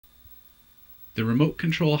The Remote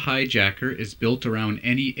Control Hijacker is built around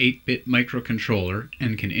any 8-bit microcontroller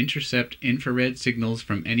and can intercept infrared signals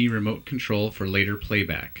from any remote control for later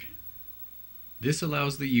playback. This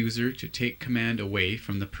allows the user to take command away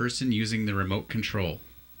from the person using the remote control.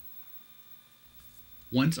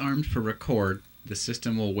 Once armed for record, the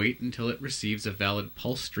system will wait until it receives a valid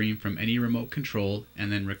pulse stream from any remote control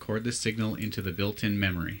and then record the signal into the built-in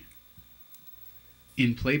memory.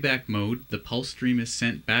 In playback mode, the pulse stream is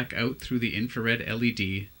sent back out through the infrared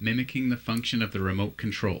LED, mimicking the function of the remote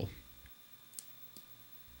control.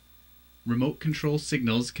 Remote control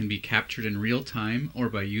signals can be captured in real time or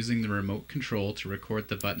by using the remote control to record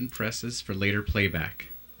the button presses for later playback.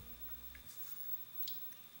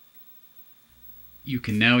 You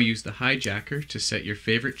can now use the hijacker to set your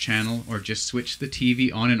favorite channel or just switch the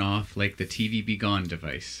TV on and off like the TV Be Gone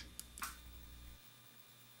device.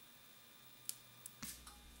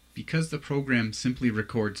 Because the program simply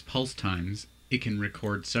records pulse times, it can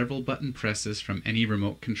record several button presses from any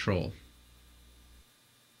remote control.